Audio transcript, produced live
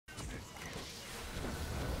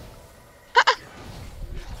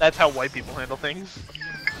That's how white people handle things.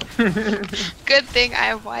 Good thing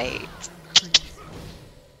I'm white.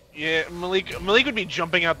 Yeah, Malik would be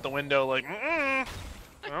jumping out the window like, I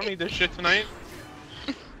don't need this shit tonight.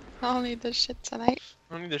 I don't need this shit tonight.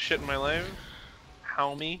 I don't need this shit in my life.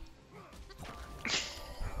 How me?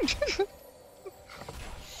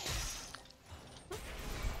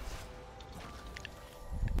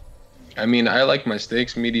 I mean, I like my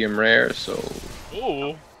steaks medium rare, so.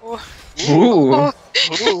 Ooh. Ooh. Ooh.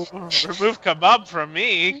 Remove kebab from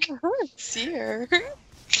me. It's here.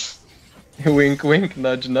 Wink, wink,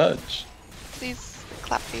 nudge, nudge. Please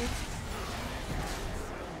clap you. I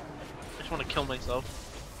just want to kill myself.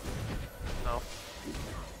 No.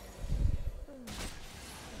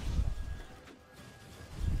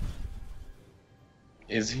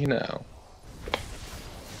 Is he now?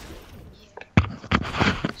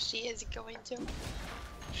 She is going to.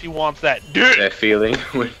 She wants that dick. That feeling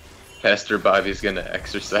when Pastor Bobby's gonna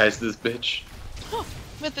exercise this bitch. Oh,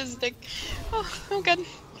 with his dick. Oh, I'm good.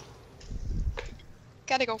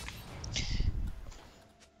 Gotta go.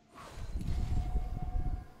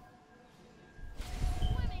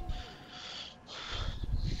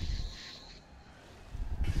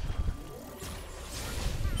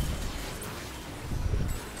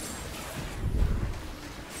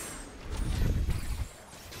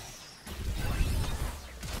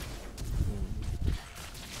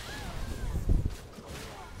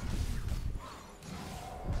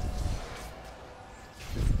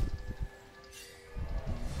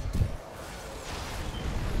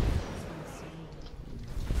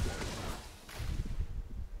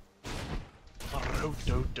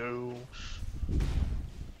 Do.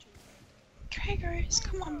 Traegers,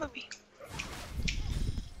 come on, baby.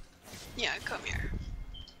 Yeah, come here.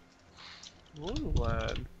 Ooh,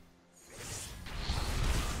 lad.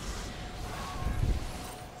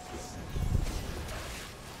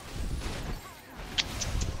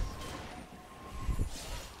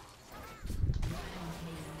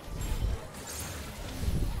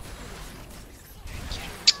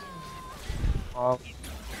 Off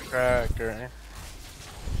tracker.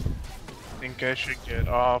 Think I should get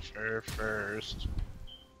off her first.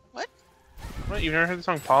 What? What? You've never heard the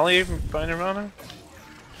song Polly by Nirvana?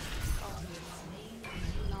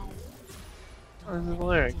 No. What is the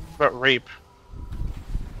lyric? It's about rape.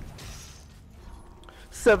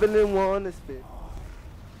 7 and 1 is fit.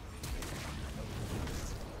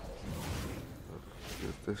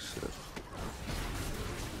 Get this shit.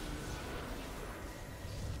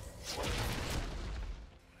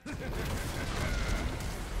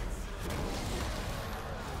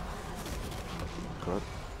 God.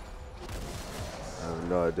 I have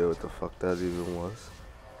no idea what the fuck that even was.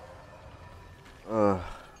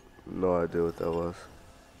 No idea what that was.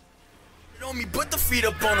 On me, put the feet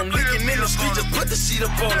up on him, leaking in the street, just put the sheet up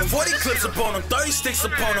on him. 40 clips up on him, 30 sticks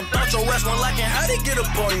up on him. Thought your ass won't like it, how they get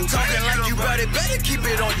up on you? Talking like you got it, better keep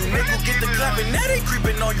it on you. Nigga get the clapping, now they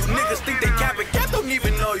creeping on you. Niggas think they capping, Cap don't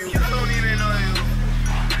even know you. Cap don't even know you.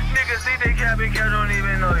 Niggas think they capping, Cap don't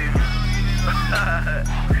even know you.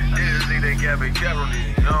 Niggas think they capping, Cap don't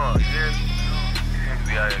even know you. Niggas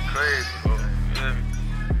be out here crazy, bro. Yeah.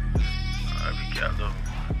 I be capped up.